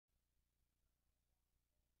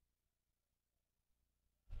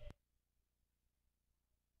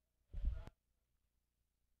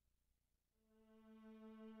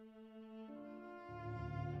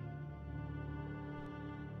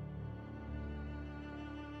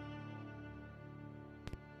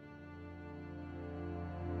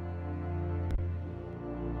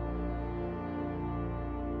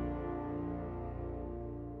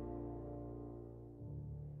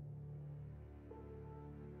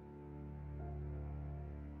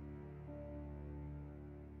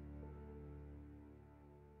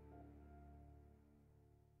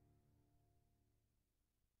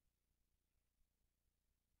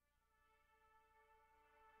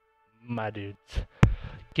my dudes?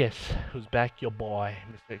 Guess who's back? Your boy,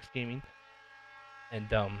 Mr. X Gaming. And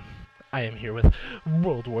I am here with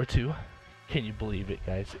World War II. Can you believe it,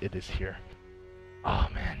 guys? It is here. Oh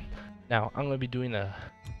man. Now I'm gonna be doing a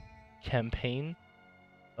campaign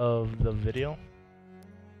of the video.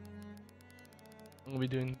 I'm gonna be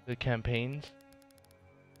doing the campaigns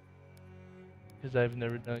because I've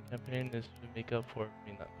never done a campaign. Is to make up for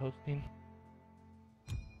me not posting.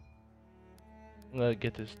 I'm gonna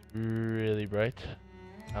get this really bright.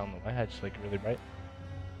 I don't know why I just like really bright.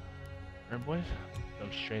 Alright boys,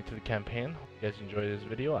 jump straight to the campaign. Hope you guys enjoyed this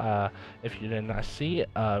video. If you did not see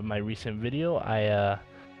my recent video, I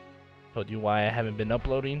told you why I haven't been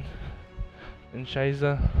uploading in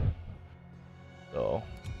Shiza. So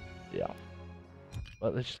yeah.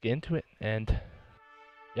 But let's just get into it and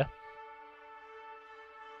yeah.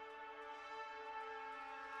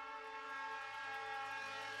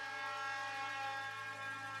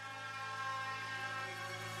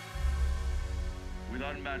 With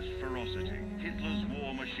unmatched ferocity, Hitler's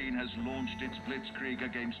war machine has launched its blitzkrieg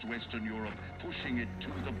against Western Europe, pushing it to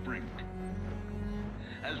the brink.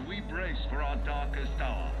 As we brace for our darkest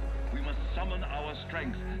hour, we must summon our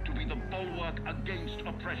strength to be the bulwark against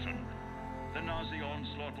oppression. The Nazi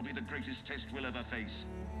onslaught will be the greatest test we'll ever face.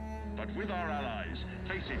 But with our allies,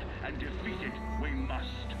 face it and defeat it we must.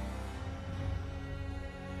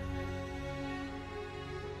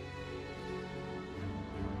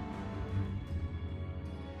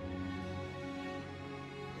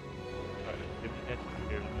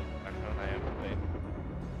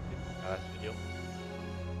 Video.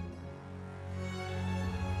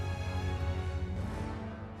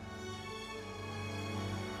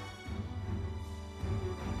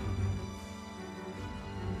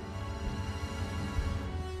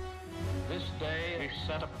 This day is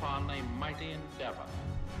set upon a mighty endeavor,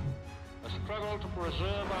 a struggle to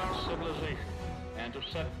preserve our civilization and to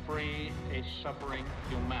set free a suffering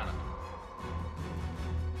humanity.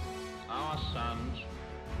 Our sons,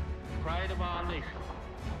 pride of our nation,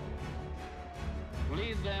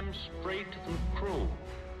 lead them straight and true.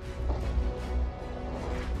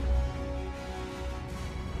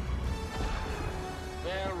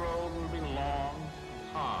 Their road will be long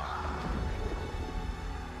and hard.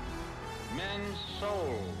 Men's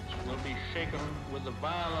souls will be shaken with the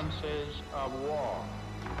violences of war.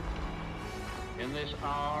 In this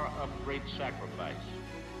hour of great sacrifice,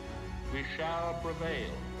 we shall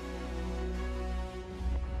prevail.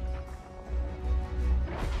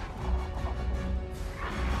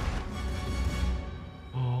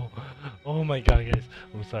 Oh my god, guys!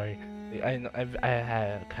 I'm sorry. I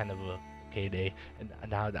had kind of a okay day, and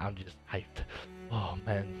now I'm just hyped. Oh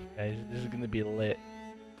man, guys, this is gonna be lit.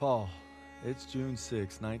 Paul, it's June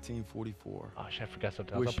 6, 1944. Oh shit, I forgot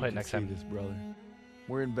something. Wish I'll play it you next could see time. this, brother.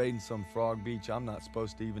 We're invading some frog beach I'm not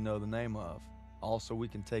supposed to even know the name of. Also, we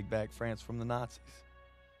can take back France from the Nazis.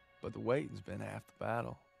 But the waiting's been half the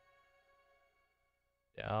battle.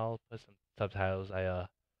 Yeah, I'll put some subtitles. I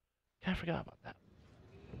kind of forgot about that.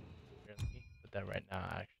 Here, let me put that right now,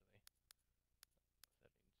 actually.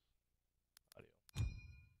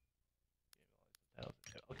 Audio.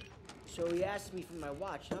 Okay. So he asked me for my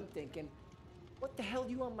watch, and I'm thinking, what the hell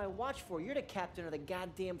do you want my watch for? You're the captain of the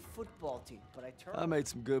goddamn football team. But I turned. I made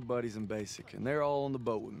some good buddies in basic, and they're all on the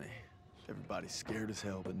boat with me. Everybody's scared as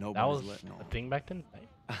hell, but That nobody's was letting a on. thing back then. Right?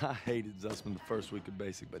 I hated Zussman the first week of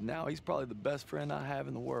basic, but now he's probably the best friend I have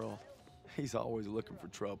in the world. He's always looking for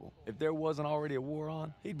trouble. If there wasn't already a war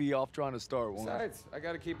on, he'd be off trying to start one. Besides, I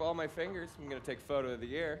gotta keep all my fingers. I'm gonna take photo of the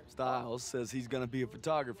year. Styles says he's gonna be a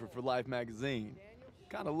photographer for Life magazine.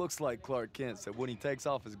 Kinda looks like Clark Kent said when he takes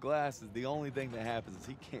off his glasses, the only thing that happens is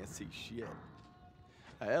he can't see shit.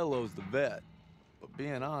 Elo's the vet, but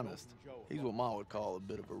being honest, he's what Ma would call a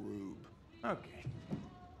bit of a rube. Okay.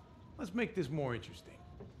 Let's make this more interesting.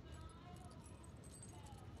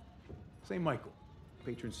 St. Michael,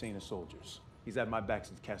 patron saint of soldiers. He's had my back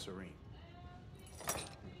since Kasserine.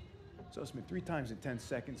 Sussman 3 times in 10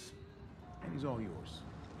 seconds, and he's all yours.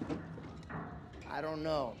 I don't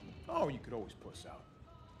know. Oh, you could always puss out.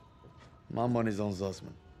 My money's on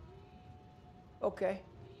Zussman. Okay,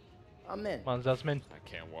 I'm in. Come on, Zussman. I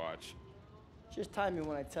can't watch. Just time me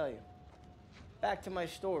when I tell you. Back to my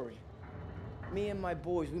story. Me and my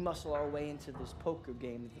boys, we muscle our way into this poker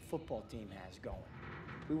game that the football team has going.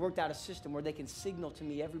 We worked out a system where they can signal to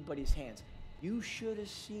me everybody's hands. You should have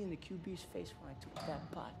seen the QB's face when I took that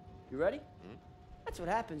pot. You ready? Mm-hmm. That's what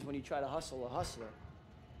happens when you try to hustle a hustler.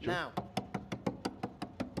 Sure. Now.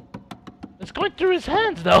 It's going through his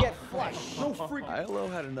hands, though. Get flush. No freaking. Ilo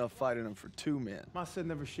had enough fight in him for 2 men. Ma said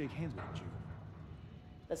never shake hands with a Jew.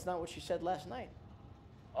 That's not what she said last night.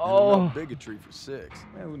 Oh. enough bigotry for 6.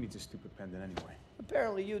 Man, who needs a stupid pendant anyway?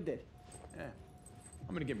 Apparently you did. Yeah.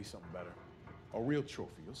 I'm gonna get me something better. A real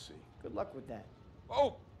trophy, you'll see. Good luck with that.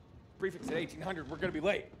 Oh! Briefing's at 1800. We're gonna be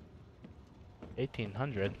late.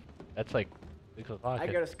 1800. That's like 6 o'clock. I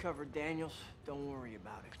got us covered, Daniels. Don't worry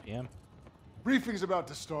about it. PM. Briefing's about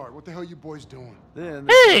to start. What the hell you boys doing? Then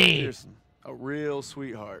there's Hey! Pearson, a real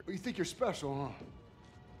sweetheart. You think you're special, huh?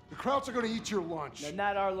 The Krauts are gonna eat your lunch. No,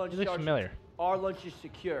 not our lunch. You look Sergeant. familiar. Our lunch is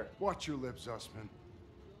secure. Watch your lips, Zussman.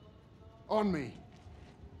 On me.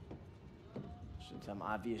 Since I'm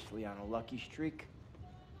obviously on a lucky streak,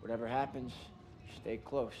 whatever happens, stay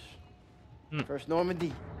close. First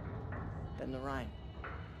Normandy, then the Rhine.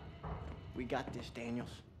 We got this, Daniels.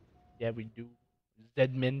 Yeah, we do.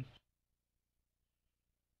 Zedman.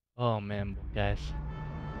 Oh man, guys.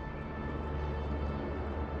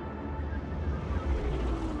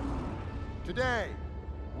 Today,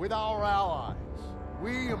 with our allies,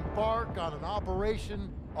 we embark on an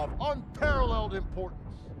operation of unparalleled importance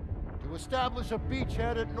to establish a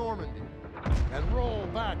beachhead at Normandy and roll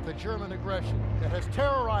back the German aggression that has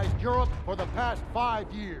terrorized Europe for the past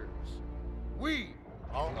 5 years. We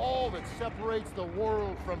are all that separates the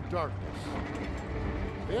world from darkness.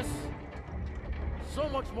 This, so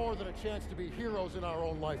much more than a chance to be heroes in our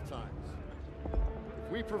own lifetimes.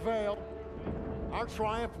 If we prevail, our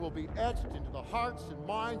triumph will be etched into the hearts and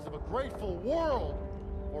minds of a grateful world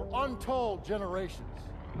for untold generations.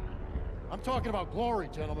 I'm talking about glory,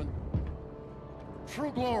 gentlemen.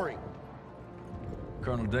 True glory.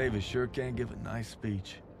 Colonel Davis sure can give a nice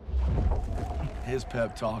speech. His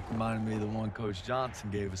pep talk reminded me of the one Coach Johnson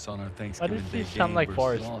gave us on our Thanksgiving does Day he game sound like versus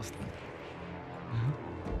Forrest? Austin.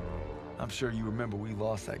 I'm sure you remember we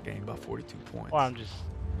lost that game by 42 points. Or I'm just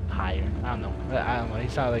higher. I don't know. I don't know. He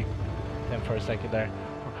sounded like him for a second there.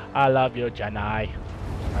 I love you, Janai.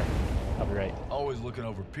 Alright, I'll be right. Always looking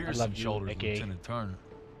over Pearson's love you, shoulders, Mickey. Lieutenant Turner.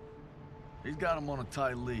 He's got him on a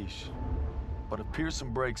tight leash. But if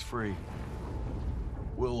Pearson breaks free,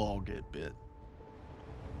 we'll all get bit.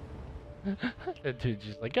 That dude's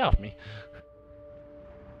just like, get off me.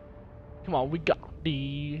 Come on, we got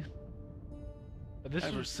these. But this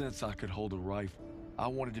Ever is since I could hold a rifle, I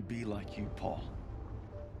wanted to be like you, Paul.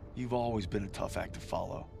 You've always been a tough act to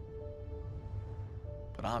follow.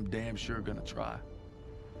 But I'm damn sure gonna try.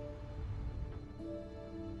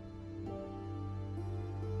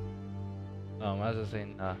 as I was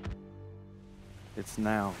saying, It's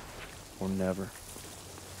now or never.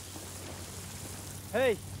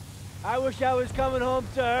 Hey, I wish I was coming home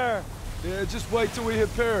to her. Yeah, just wait till we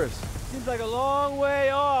hit Paris. Seems like a long way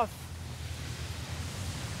off.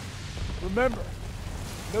 Remember,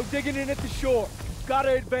 no digging in at the shore. You've got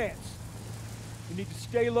to advance. You need to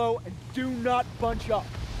stay low and do not bunch up.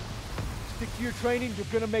 Stick to your training, you're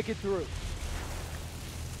gonna make it through.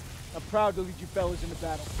 I'm proud to lead you fellas into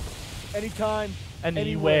battle. Anytime,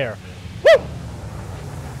 anywhere. Woo!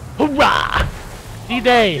 Hoorah!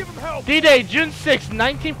 D-Day! Give 'em help. D-Day, June 6,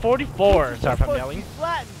 1944. Sorry if I'm yelling.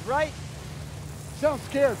 Flattened, right? Sound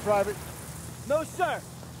scared, Private. No, sir.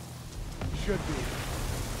 You should be.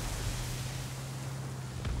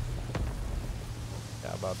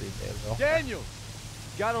 Yeah, about D-Day, though. Daniel,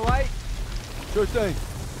 got a light? Sure thing.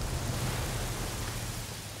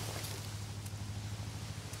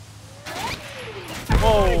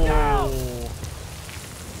 Whoa!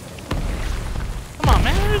 Come on,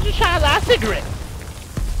 man. Where's your child last cigarette?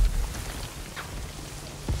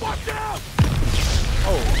 Watch out!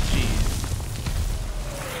 Oh, jeez.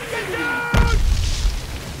 Get down!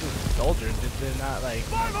 Soldiers did not like.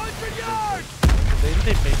 500 yards! They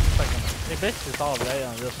base this like they base this all right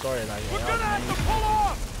on a real story. Like, We're gonna have to pull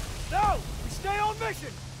off! No! We stay on mission!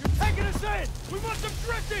 You're taking us in! We want them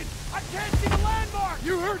drifting! I can't see the landmark!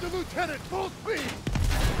 You heard the lieutenant, full speed!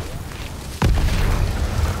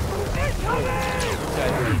 Incoming!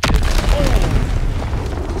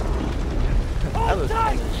 That was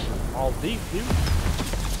all deep, dude.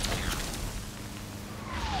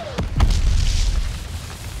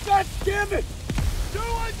 God damn it!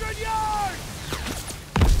 200 yards!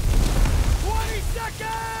 20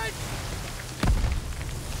 seconds!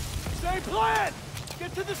 Same plan!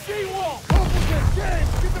 Get to the seawall! Complicate, James!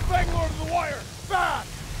 Get the Bangalore to the wire! Fast!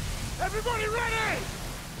 Everybody ready?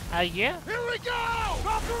 Yeah. Here we go!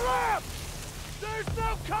 Drop the ramp! There's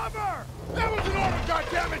no cover! That was an order,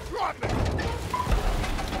 goddammit! Drop it!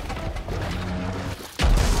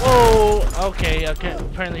 Whoa. Okay. Okay.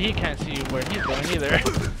 Apparently he can't see where he's going either.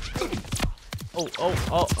 Oh. Oh.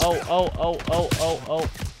 Oh. Oh. Oh. Oh. Oh. Oh. Oh.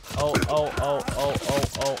 Oh. Oh. Oh. Oh. Oh.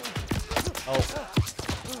 Oh. Oh.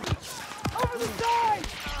 Over the side!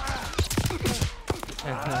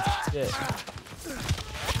 Shit.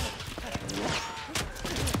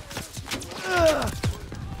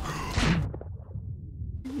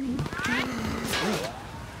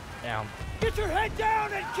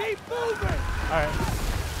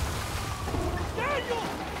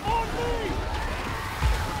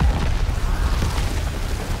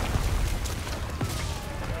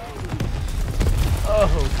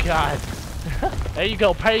 God. There you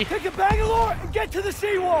go, Pay. Take a Bangalore and get to the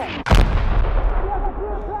seawall.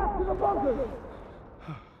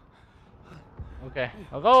 Okay.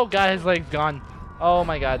 Oh, God, his leg's gone. Oh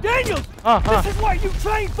my God. Daniels, this is what you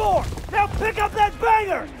trained for. Now pick up that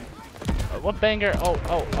banger. What banger? Oh.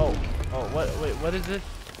 Wait, what is this?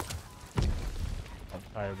 I'm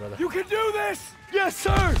sorry, brother. You can do this. Yes,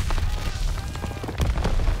 sir.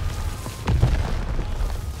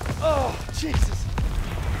 Oh, Jesus.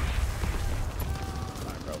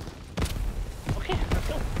 Alright, bro. Okay, let's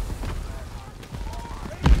go.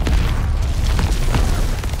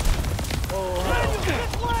 Daniels,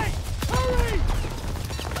 it's late. Hurry.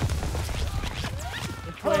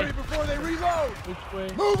 Which way? Hurry before they reload! Which way?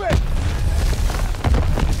 Move it!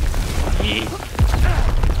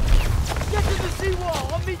 Get to the seawall.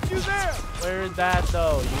 I'll meet you there. Where is that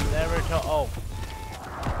though? You never told. Oh.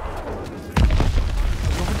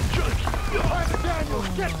 Private Daniels,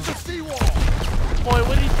 get to the seawall! Boy,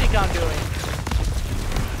 what do you think I'm doing?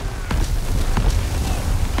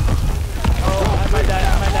 Oh, I might die.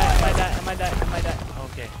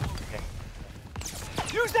 Okay.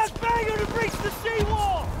 Use that banger to breach the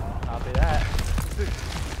seawall. Copy that.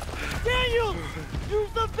 Daniels,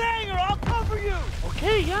 use the banger. I'll cover you.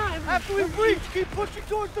 Okay, yeah. After we breach, keep pushing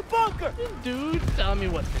towards the bunker. Dude, tell me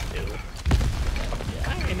what to do. Yeah, I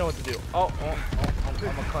already know what to do. Oh,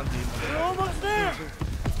 I'm a clumsy. We're almost there.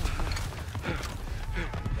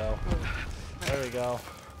 Go. There we go.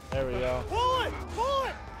 Pull it.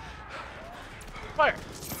 Fire!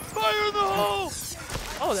 Fire in the hole.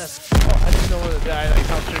 Oh, that's. Oh, I didn't know what to do. I like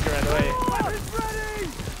how trigger right away. It's ready.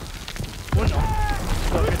 Oh no.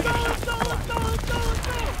 Let's go.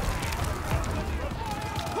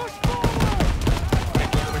 Push forward.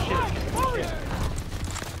 Hurry.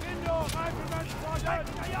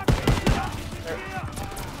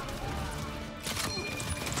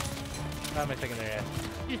 Not my secondary ass.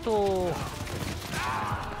 Lethal.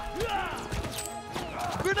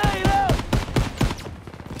 Grenade out.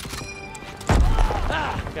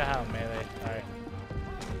 Look at how melee. Alright.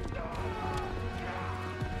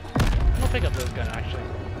 I'm gonna pick up this gun actually.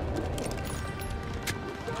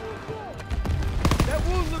 That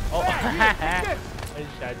wound looks bad. Here, I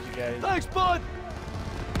just shot you guys. thanks, bud.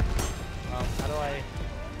 How do I?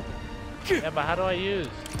 Yeah, but how do I use?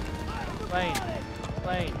 Plane.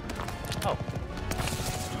 Oh.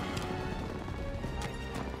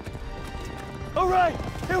 All right,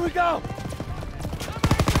 here we go.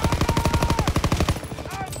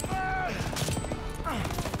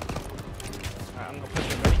 I'm gonna push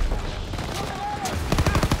it ready.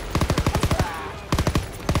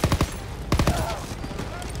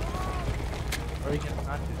 Or we can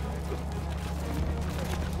not do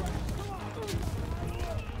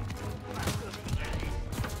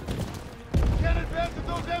Can't advance with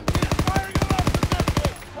those MPs firing them up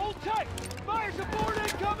position! Hold tight. Fire support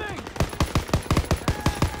incoming.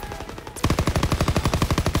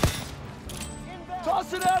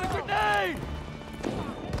 Tossing out a grenade.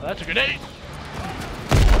 Oh, that's a grenade!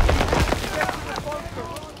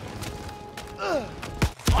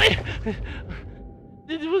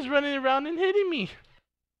 It was running around and hitting me.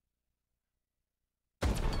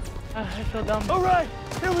 I fell down. All right,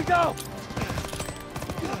 here we go.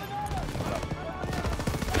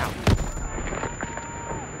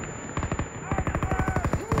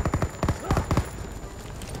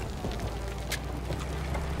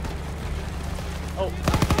 Oh,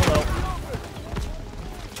 hello.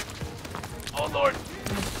 Oh Lord.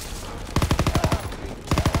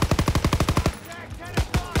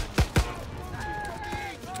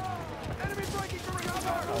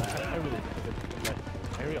 I really did good. Okay,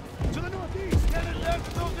 here we go. To the northeast! Can't advance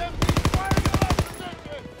with those MPs firing them up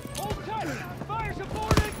position! Hold tight. Fire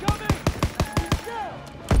support incoming. Yeah.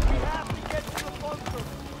 We have to get to the bunker.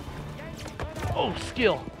 Oh,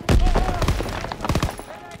 skill.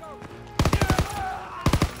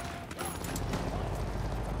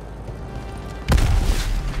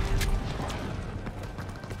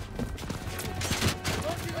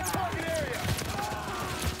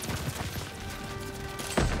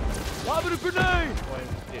 Lobbing a grenade. Boy,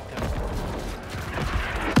 see it coming.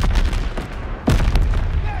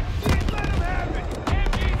 Let him have it.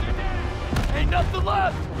 MPs are down. Ain't nothing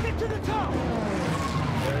left. Get to the top.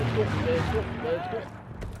 Let's go.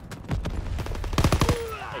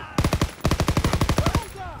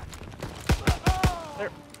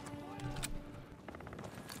 There.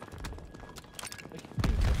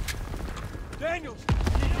 Daniels,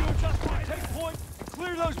 need you and Justin to take point and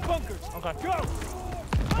clear those bunkers. Okay. Go.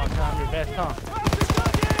 Come on, Tom, your best, huh? How's it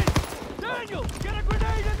done in? Daniels, get a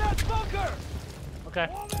grenade in that bunker. Okay.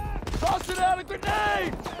 Tossing out a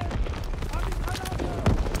grenade!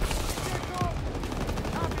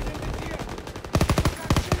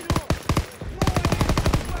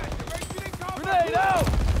 Grenade out!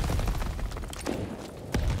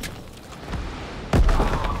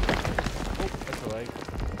 Oh, that's alright.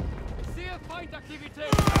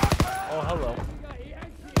 Oh, hello.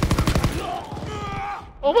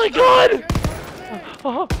 Oh my god!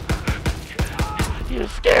 Oh. You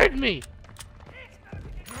scared me!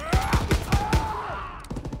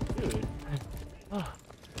 Dude.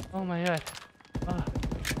 Oh my god.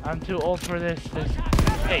 I'm too old for this.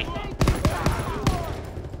 Hey.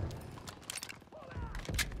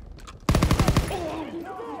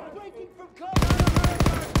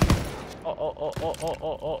 Oh.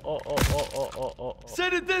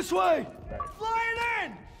 Send it this way! Flying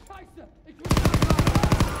in!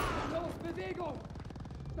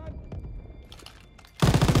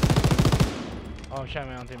 Oh, schau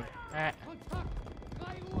mir an dem.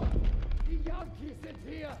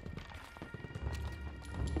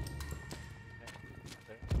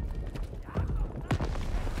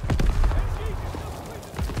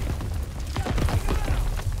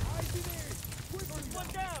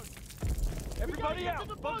 Everybody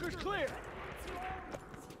out! Bunker's clear!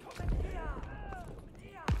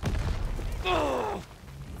 Oh!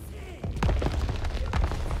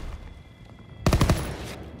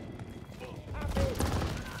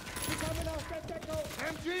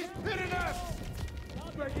 MG's pitting us!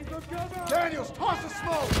 Daniels, toss the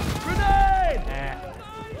smoke! Grenade!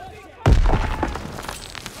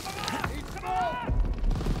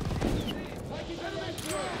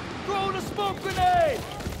 Throw the smoke grenade!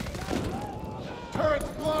 Turret's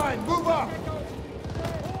blind, move up!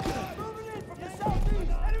 Moving in from the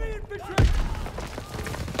southeast! Enemy infantry!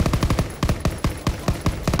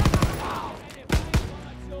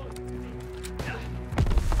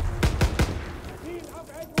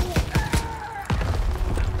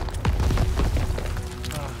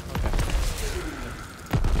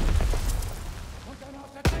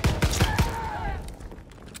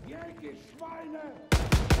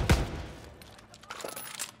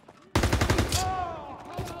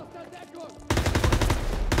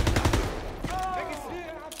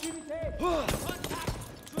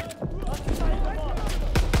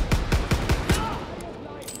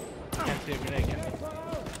 Can't see a grenade again.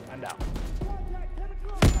 I'm down.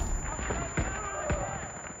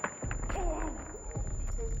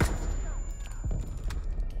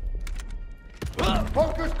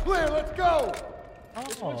 Bunker's clear, let's go!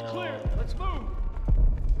 This one's clear. Let's move.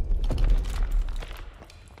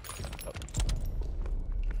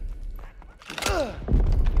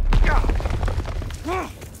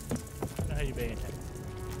 How you being?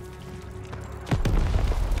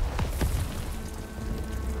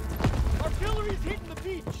 Artillery's hitting the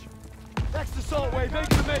beach. Next assault wave, make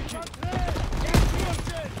the make it!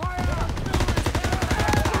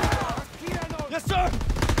 Yes, sir!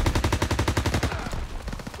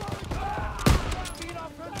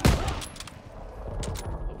 So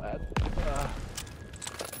bad.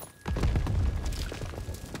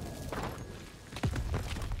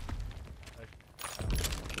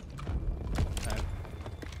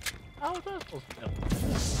 How was that supposed to know?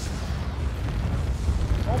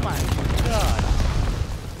 Oh my god!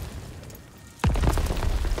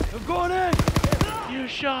 I'm going in! You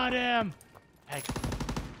shot him! Heck.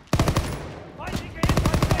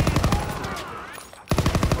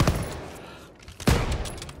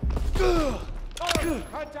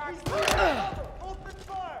 Open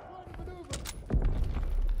fire.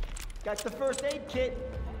 Got the first aid kit.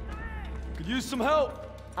 Could use some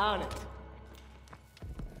help. On it.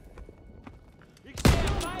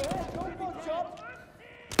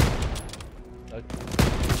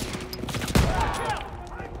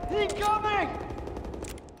 Incoming!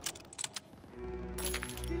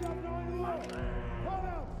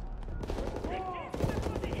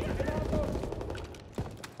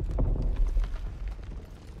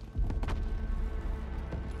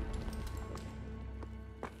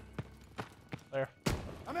 There.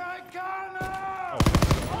 Americano!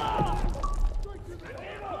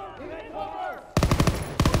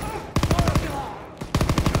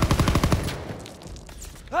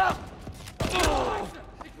 Help!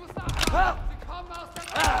 Help!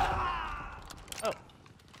 Oh.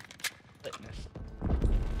 Witness.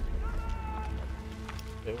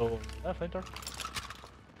 Okay, well, that flinter.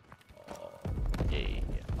 Oh, yeah.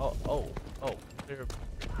 Oh. Clear.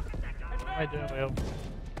 What am I doing, Will?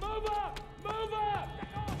 Move up! Move up!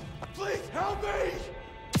 Please help me!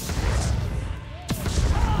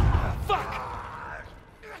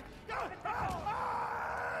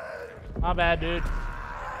 My bad, dude.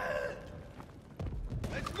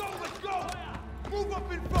 Move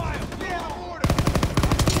up in file! We have order!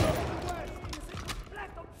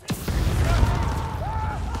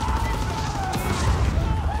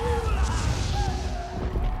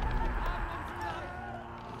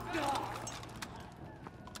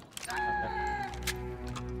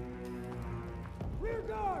 Rear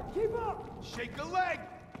guard, keep up! Shake a leg!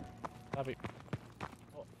 Copy.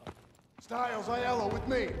 Styles, Aiello, with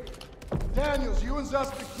me. Daniels, you and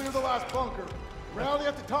Zussman clear the last bunker. Rally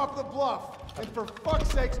at the top of the bluff. And for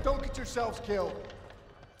fuck's sakes, don't get yourselves killed.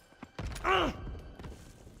 Yeah.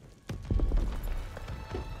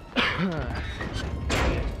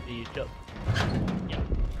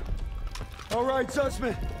 All right,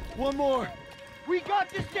 Zussman, one more. We got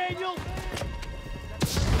this, Daniel!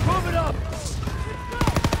 Move it up!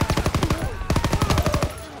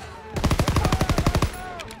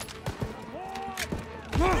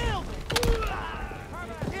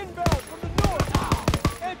 Inbound from the north!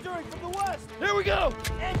 Entering from the west! Here we go!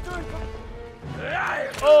 Entering from...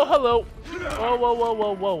 Oh, hello. Whoa, whoa, whoa,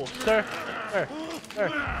 whoa, whoa. Sir. Sir. Sir.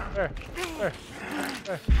 Sir. Sir.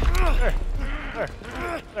 Sir. Sir. Sir.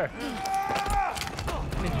 Sir.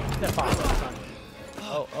 I need you to step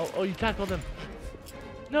off. Oh, you tackled him.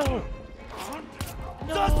 No.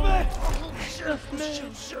 No. Zussman!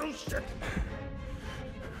 Zussman.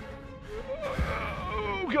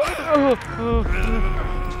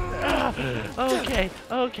 Oh, God.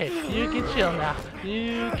 Okay, you can chill now.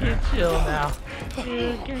 You can chill now.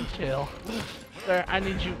 You can chill. Sir, I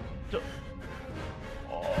need you to...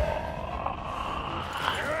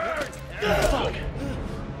 Fuck.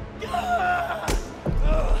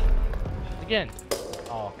 Again.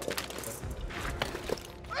 Oh.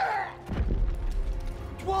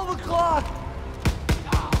 12 o'clock!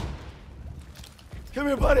 Come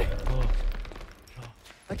here, buddy.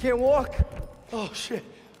 I can't walk. Oh, shit.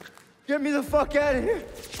 Get me the fuck out of here.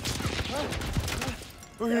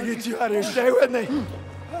 We're gonna get you out of here. Stay with me.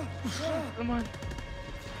 Come on.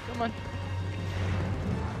 Come on.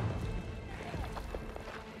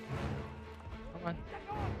 Come on.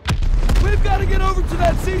 We've got to get over to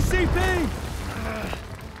that CCP.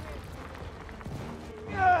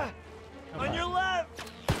 On your left.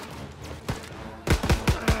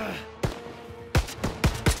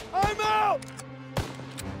 I'm out.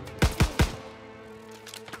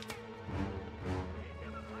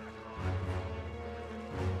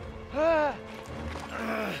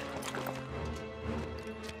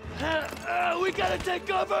 We gotta take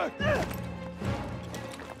cover!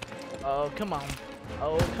 Oh, come on.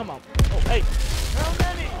 Oh, come on. Oh, hey. How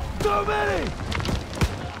many? So many!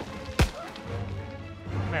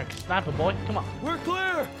 Come here, sniper boy. Come on. We're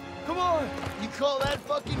clear! Come on! You call that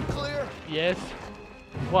fucking clear? Yes.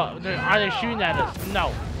 What? Are they shooting at us?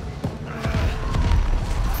 No.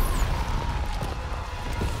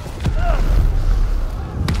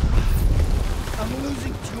 I'm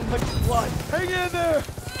losing too much blood. Hang in there!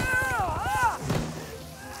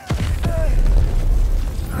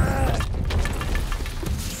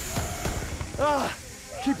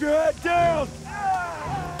 Keep your head down!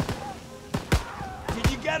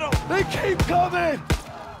 Did you get him? They keep coming!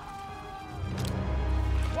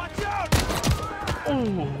 Watch out!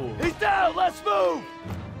 Ooh. He's down! Let's move!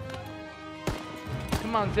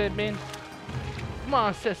 Come on, Zedman. Come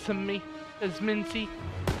on, Sesame. Mincy.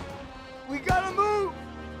 We gotta move!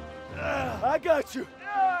 I got you!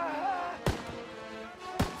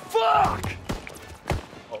 Fuck!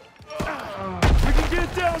 We can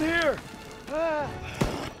get down here!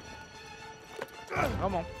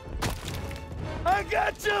 Come on. I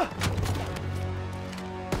got you!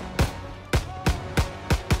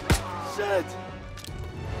 Shit!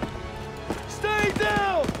 Stay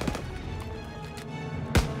down!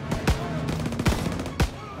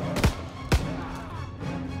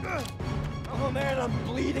 Oh man, I'm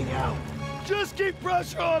bleeding out. Just keep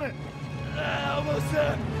pressure on it. Almost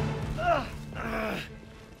there.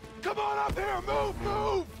 Come on up here, move,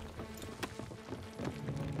 move!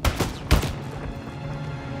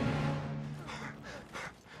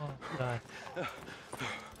 Oh, God.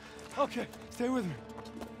 Okay, stay with me.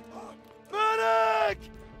 Medic!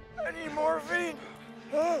 I need morphine.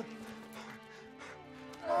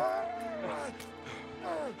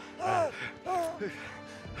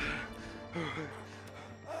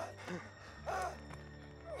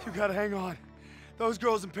 You gotta hang on. Those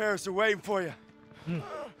girls in Paris are waiting for you.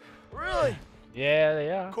 Really? Yeah, they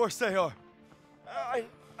are. Of course they are.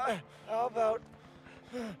 How about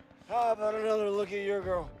another look at your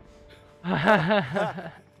girl?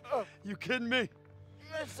 You kidding me?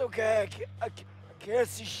 It's okay. I can't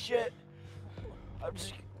see shit. I'm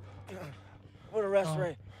just gonna rest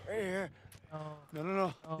right here.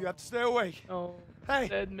 No. You have to stay awake. No. Hey.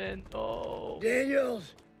 Deadman. No.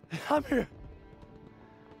 Daniels! I'm here.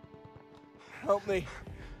 Help me.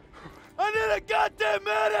 I need a goddamn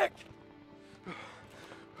medic!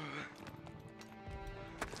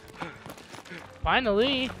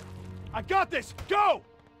 Finally. I got this! Go!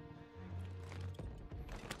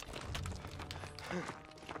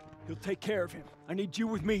 He'll take care of him. I need you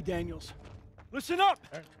with me, Daniels. Listen up!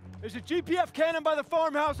 There's a GPF cannon by the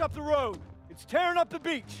farmhouse up the road. It's tearing up the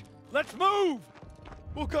beach. Let's move!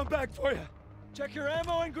 We'll come back for you. Check your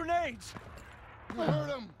ammo and grenades. You heard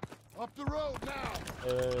him. Up the road now.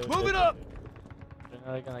 Move it up!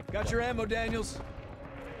 Got your ammo, Daniels.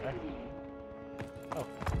 Oh.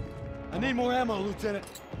 I need more ammo, Lieutenant.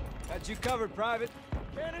 Got you covered, Private.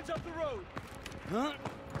 Cannon's up the road. Huh?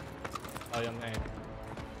 Oh, young man.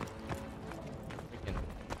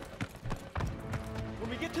 When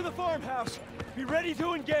we get to the farmhouse, be ready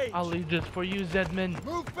to engage. I'll leave this for you, Zedman.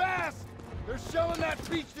 Move fast! They're shelling that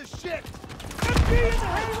beach to shit! MG in the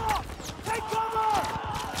hayloft! Take cover!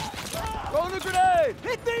 Throwing a grenade!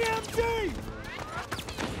 Hit the MG!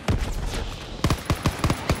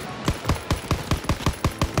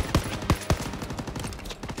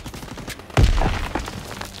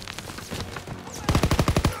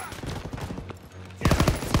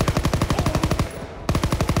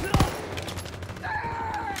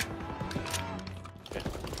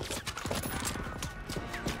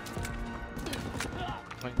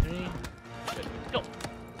 Go.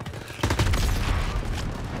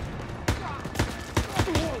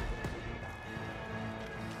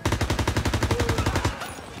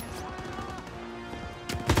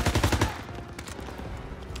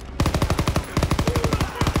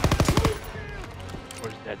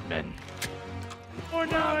 Where's Deadman? Or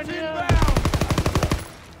Narnia?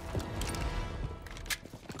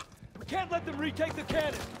 We can't let them retake the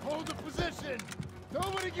cannon. Hold the position!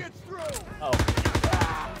 Nobody gets through! Oh.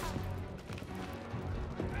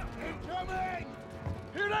 Incoming!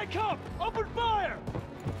 Here they come! Open fire!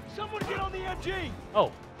 Someone get on the MG!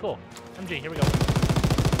 Oh, cool. MG, here we go.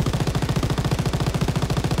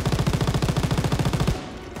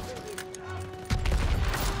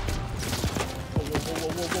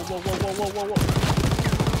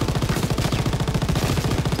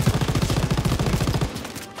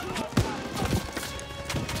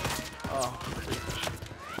 Whoa.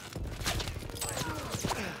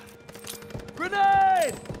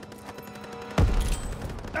 Grenade!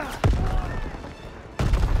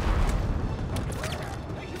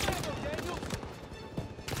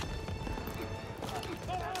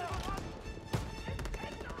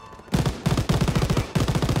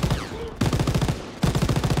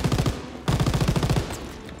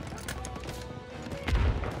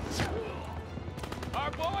 Our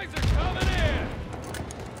boys are coming in!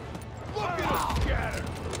 Look at us scatter!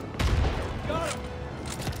 Got him!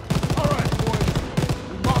 All right, boys.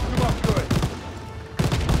 We mopped them up good.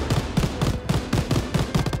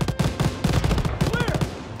 Clear!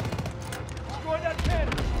 Destroy that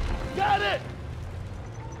cannon! Got it!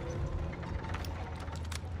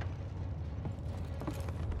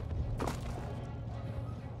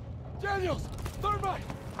 Daniels! Thermite!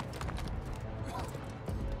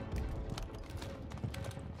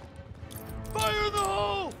 Fire in the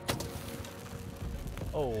hole!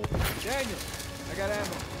 Oh. Daniel, I got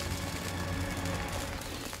ammo.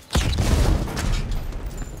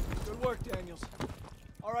 Good work, Daniels.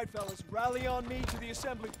 All right, fellas, rally on me to the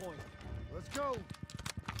assembly point. Let's go.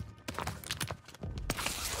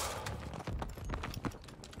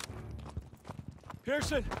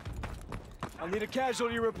 Pearson, I'll need a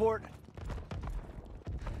casualty report.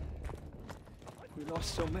 We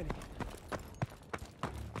lost so many.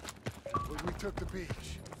 When we took the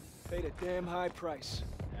beach. Paid a damn high price.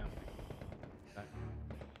 Yeah.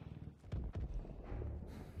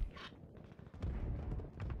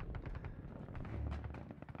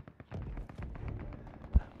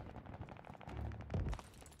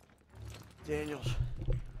 Daniels.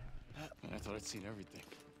 Man, I thought I'd seen everything.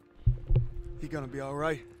 He gonna be all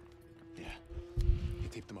right? Yeah. He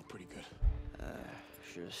taped them up pretty good.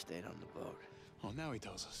 Should have stayed on the boat. Well, now he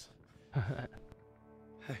tells us.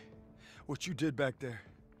 Hey, what you did back there,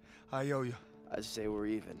 I owe you. I'd say we're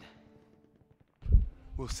even.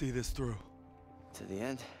 We'll see this through. To the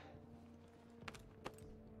end?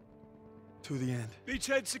 To the end.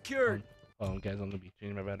 Beachhead secured. Oh, guys on the beach.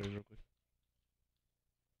 Changing my batteries real quick.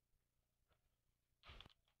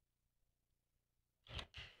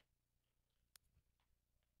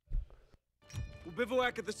 We'll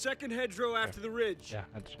bivouac at the second hedgerow after the ridge. Yeah,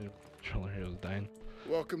 that's the controller here was dying.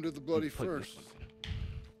 Welcome to the bloody Plug this first. one.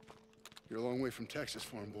 You're a long way from Texas,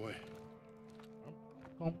 farm boy.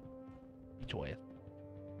 home. Beach boys.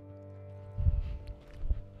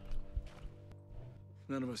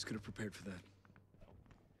 None of us could have prepared for that.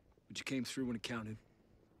 But you came through when it counted.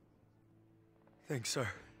 Thanks, sir.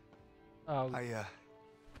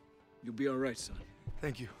 You'll be all right, son.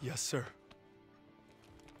 Thank you. Yes, sir.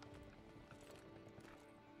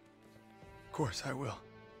 Of course, I will.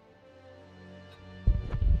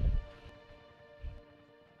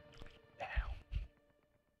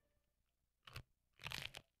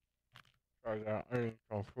 I got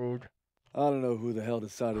some food. I don't know who the hell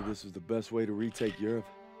decided this was the best way to retake Europe,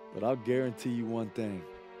 but I'll guarantee you one thing.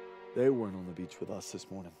 They weren't on the beach with us this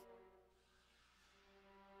morning.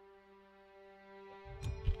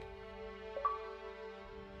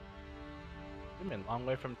 I'm a long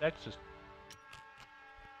way from Texas.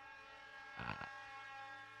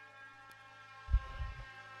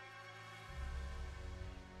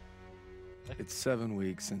 It's 7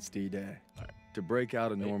 weeks since D-Day. To break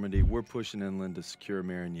out of Normandy, we're pushing inland to secure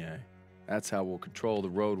Marigny. That's how we'll control the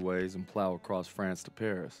roadways and plow across France to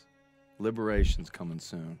Paris. Liberation's coming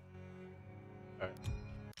soon. Alright.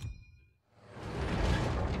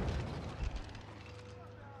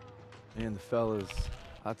 Me and the fellas,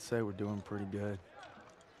 I'd say we're doing pretty good.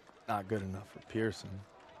 Not good enough for Pearson,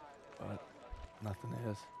 but nothing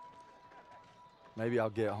is. Maybe I'll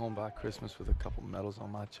get home by Christmas with a couple medals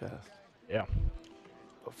on my chest. Yeah.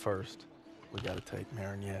 But first, we gotta take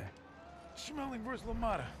Marigny. Schmeling versus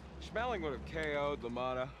LaMotta. Schmeling would have KO'd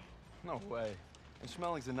LaMotta. No way. And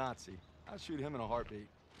Schmelling's a Nazi. I'd shoot him in a heartbeat.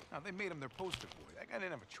 Now, they made him their poster boy. That guy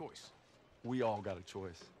didn't have a choice. We all got a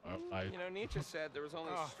choice. You know, Nietzsche said there was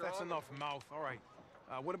only strong... That's enough mouth. All right.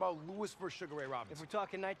 What about Lewis versus Sugar Ray If Robinson? we're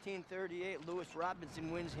talking 1938, Lewis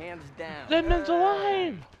Robinson wins hands down. That man's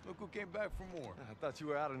alive! Look who came back for more. I thought you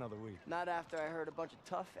were out another week. Not after I heard a bunch of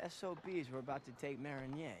tough SOBs were about to take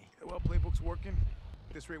Marigny. Yeah, well, playbook's working.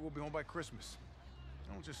 At this rate, we'll be home by Christmas.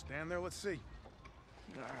 Don't just stand there. Let's see.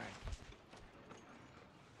 All right.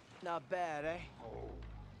 Not bad, eh?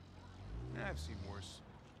 I've seen worse.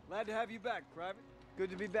 Glad to have you back, Private. Good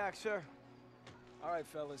to be back, sir. All right,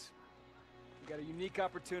 fellas. We got a unique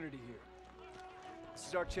opportunity here. This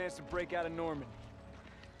is our chance to break out of Normandy.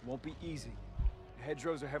 It won't be easy. The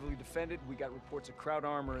hedgerows are heavily defended. We got reports of Kraut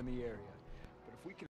armor in the area. But if we can